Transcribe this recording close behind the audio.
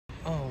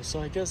Oh,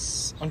 so I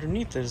guess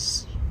underneath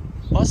there's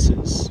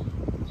buses. So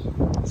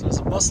there's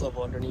a bus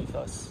level underneath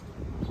us.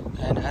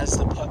 And as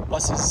the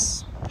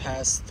buses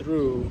pass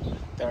through,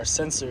 there are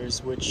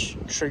sensors which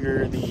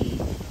trigger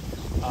the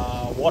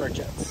water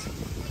jets.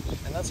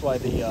 And that's why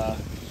the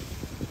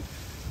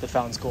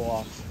fountains go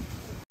off.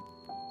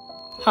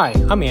 Hi,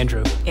 I'm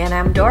Andrew. And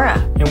I'm Dora.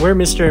 And we're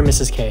Mr. and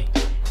Mrs. K.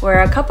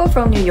 We're a couple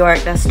from New York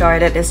that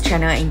started this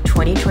channel in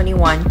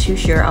 2021 to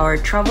share our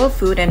travel,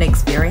 food, and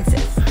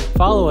experiences.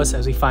 Follow us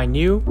as we find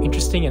new,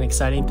 interesting, and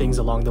exciting things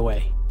along the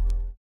way.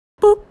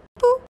 Boop,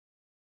 boop.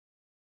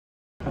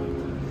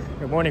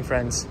 Good morning,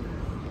 friends.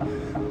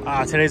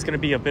 Today's going to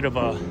be a bit of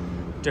a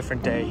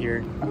different day here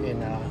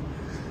in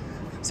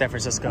San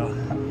Francisco.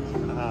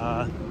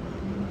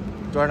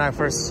 Dora and I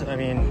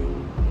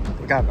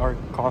we got our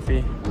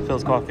coffee,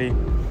 Phil's coffee.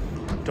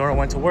 Dora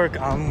went to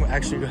work. I'm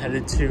actually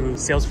headed to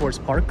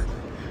Salesforce Park,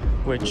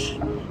 which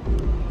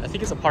I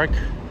think is a park,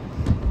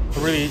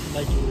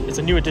 it's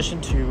a new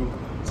addition to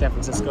San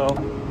Francisco.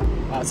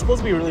 It's supposed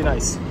to be really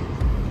nice.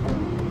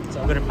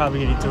 So I'm gonna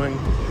probably be doing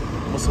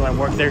most of my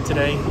work there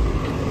today.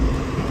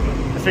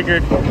 I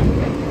figured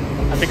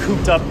I've been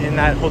cooped up in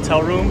that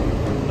hotel room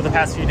for the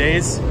past few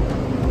days.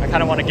 I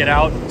kind of want to get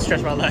out,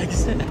 stretch my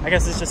legs. I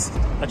guess it's just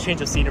a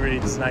change of scenery.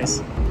 It's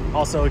nice.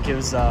 Also, it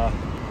gives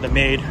the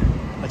maid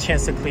a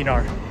chance to clean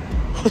our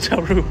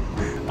hotel room.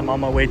 I'm on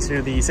my way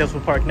to the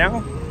Salesforce Park now,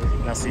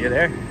 and I'll see you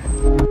there.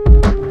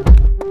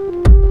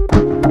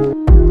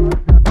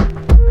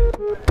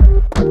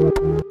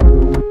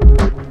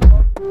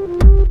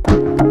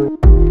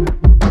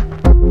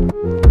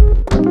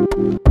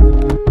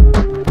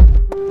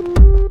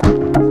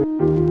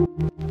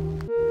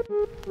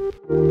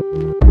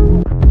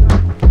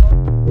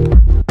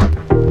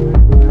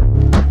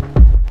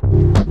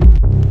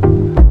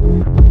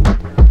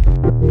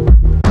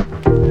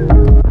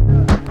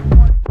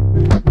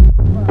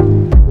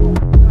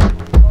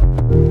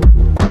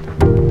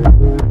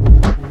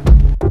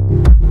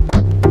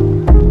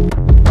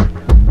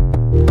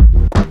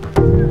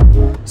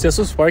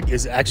 Salesforce Park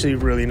is actually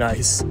really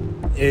nice.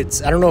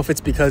 I don't know if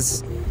it's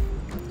because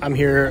I'm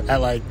here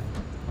at like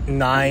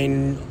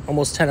 9,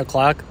 almost 10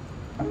 o'clock,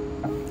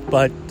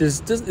 but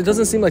it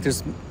doesn't seem like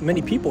there's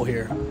many people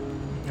here.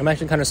 I'm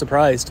actually kind of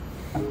surprised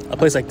a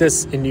place like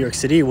this in New York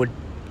City would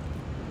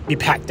be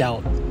packed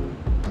out.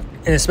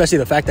 And especially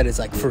the fact that it's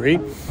like free.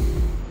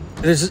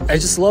 I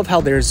just love how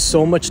there's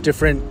so much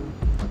different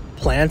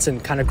plants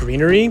and kind of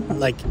greenery.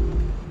 Like,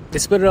 they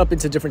split it up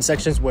into different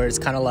sections where it's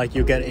kind of like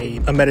you get a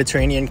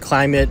Mediterranean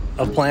climate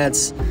of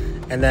plants,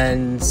 and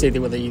then say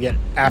whether you get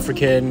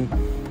African,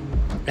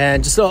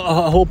 and just a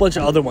whole bunch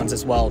of other ones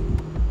as well.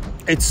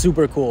 It's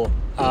super cool.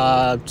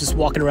 Just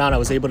walking around, I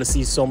was able to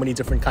see so many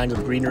different kinds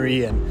of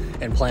greenery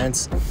and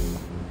plants.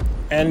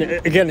 And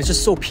again, it's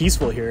just so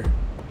peaceful here.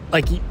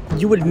 Like,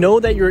 you would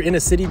know that you're in a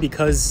city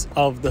because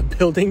of the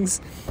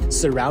buildings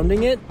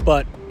surrounding it,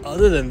 but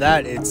other than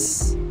that,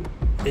 it's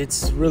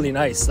really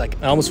nice.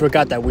 Like, I almost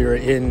forgot that we were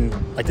in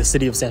like the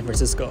city of San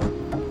Francisco.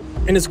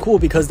 And it's cool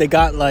because they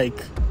got like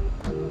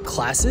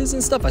classes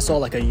and stuff. I saw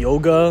like a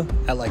yoga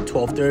at like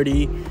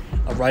 12:30,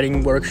 a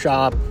writing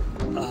workshop.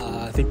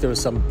 I think there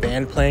was some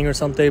band playing or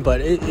something,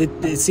 but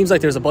it seems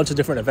like there's a bunch of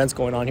different events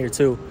going on here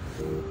too.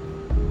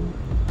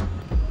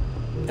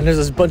 And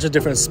there's a bunch of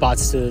different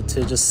spots to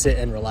just sit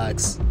and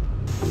relax.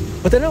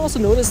 But then I also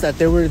noticed that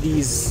there were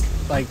these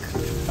like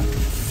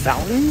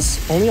fountains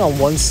only on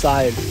one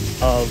side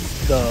of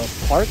the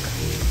park,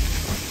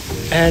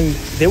 and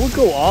they would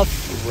go off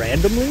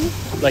randomly.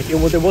 Like,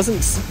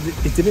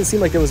 it didn't seem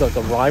like there was like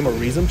a rhyme or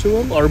reason to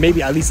them, or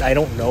maybe at least I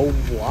don't know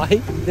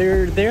why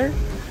they're there.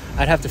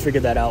 I'd have to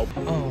figure that out.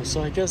 Oh,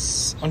 so I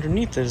guess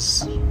underneath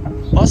there's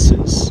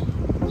buses. So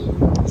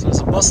there's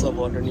a bus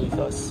level underneath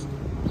us,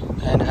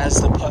 and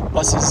as the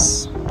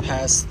buses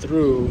pass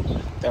through,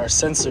 there are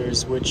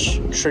sensors which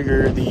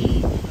trigger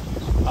the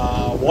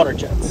water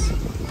jets.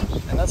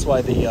 And that's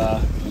why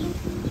the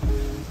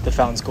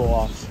fountains go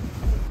off.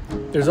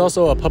 There's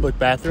also a public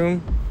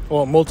bathroom,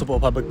 well, multiple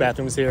public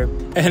bathrooms here.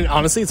 And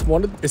honestly,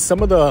 it's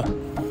some of the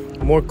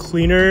more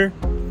cleaner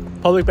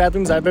public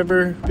bathrooms I've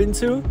ever been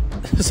to.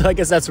 So I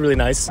guess that's really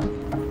nice.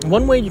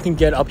 One way you can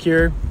get up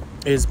here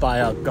is by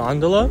a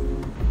gondola,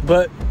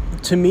 but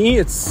to me,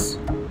 it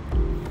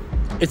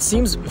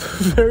seems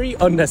very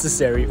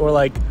unnecessary, or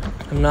like,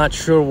 I'm not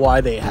sure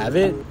why they have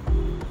it.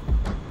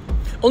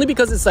 Only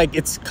because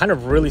it's kind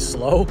of really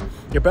slow.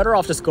 You're better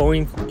off just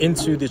going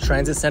into the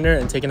transit center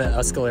and taking an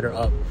escalator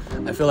up.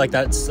 I feel like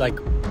that's like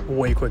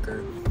way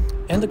quicker.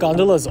 And the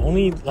gondola is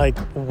only like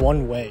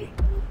one way.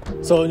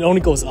 So it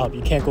only goes up.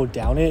 You can't go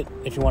down it.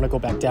 If you want to go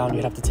back down,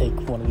 you'd have to take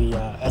one of the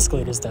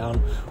escalators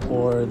down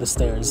or the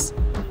stairs.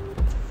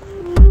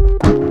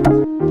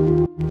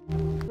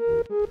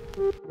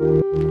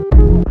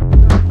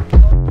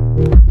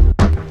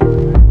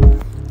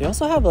 They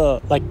also have a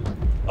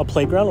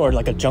playground or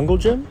like a jungle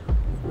gym.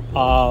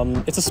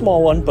 It's a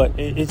small one, but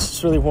it's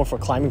just really more for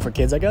climbing for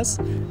kids, I guess.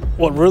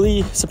 What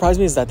really surprised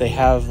me is that they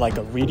have like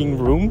a reading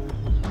room,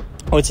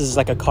 which is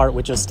like a cart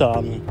with just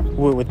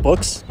with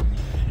books.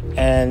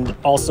 And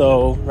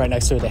also right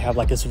next to it, they have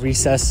like this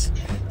recess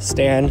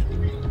stand,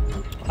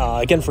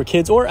 again for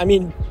kids, or I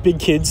mean big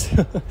kids.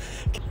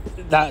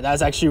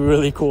 That's actually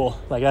really cool.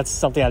 Like that's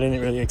something I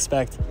didn't really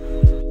expect.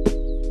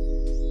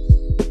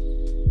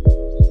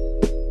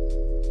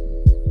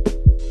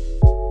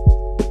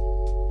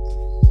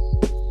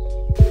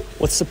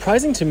 What's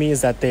surprising to me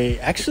is that they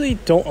actually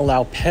don't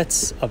allow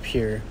pets up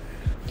here.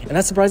 And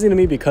that's surprising to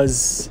me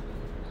because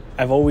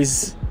I've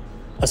always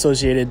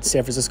associated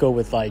San Francisco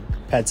with like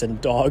pets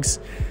and dogs.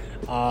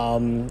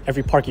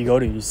 Every park you go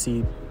to, you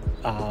see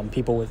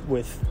people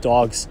with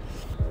dogs.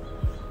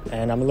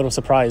 And I'm a little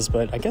surprised,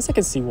 but I guess I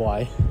can see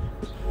why.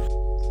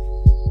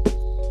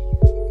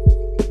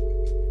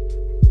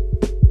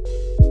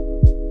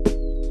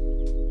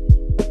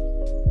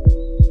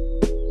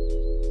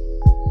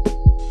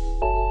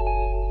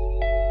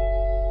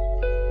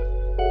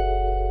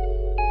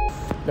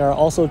 There are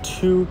also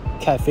 2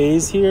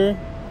 cafes here,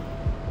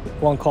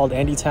 one called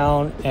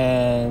Andytown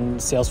and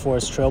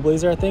Salesforce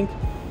Trailblazer, I think.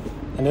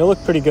 And they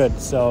look pretty good,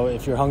 so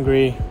if you're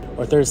hungry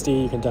or thirsty,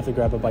 you can definitely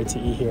grab a bite to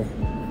eat here.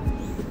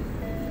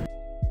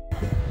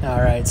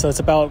 All right, so it's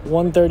about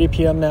 1:30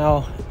 p.m.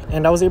 now,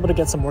 and I was able to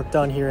get some work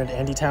done here in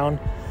Andytown,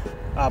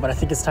 but I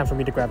think it's time for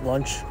me to grab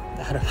lunch.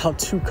 I had about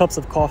 2 cups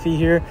of coffee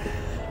here,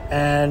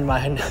 and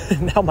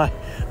now my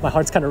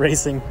heart's kind of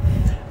racing.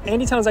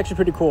 Andytown is actually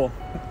pretty cool.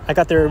 I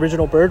got their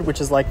original bird,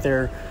 which is like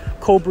their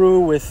cold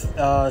brew with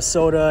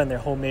soda and their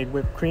homemade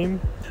whipped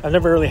cream. I've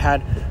never really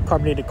had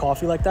carbonated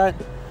coffee like that,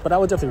 but I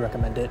would definitely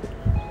recommend it.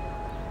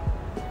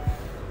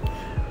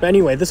 But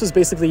anyway, this was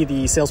basically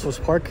the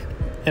Salesforce Park,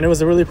 and it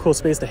was a really cool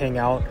space to hang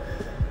out,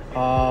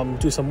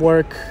 do some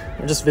work,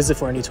 or just visit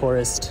for any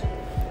tourist.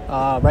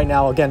 Right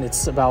now, again,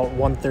 it's about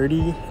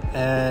 1:30,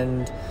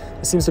 and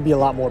there seems to be a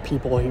lot more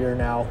people here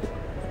now.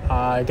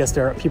 I guess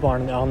there are people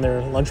on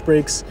their lunch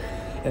breaks,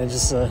 and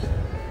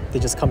they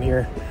just come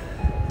here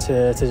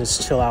to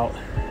just chill out.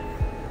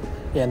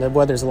 Yeah, and the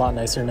weather's a lot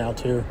nicer now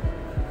too.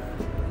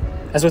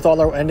 As with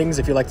all our endings,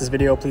 if you like this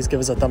video, please give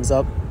us a thumbs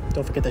up.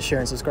 Don't forget to share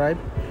and subscribe.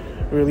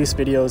 We release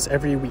videos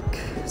every week,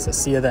 so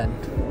see you then.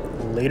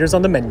 Laters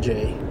on the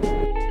Menjay.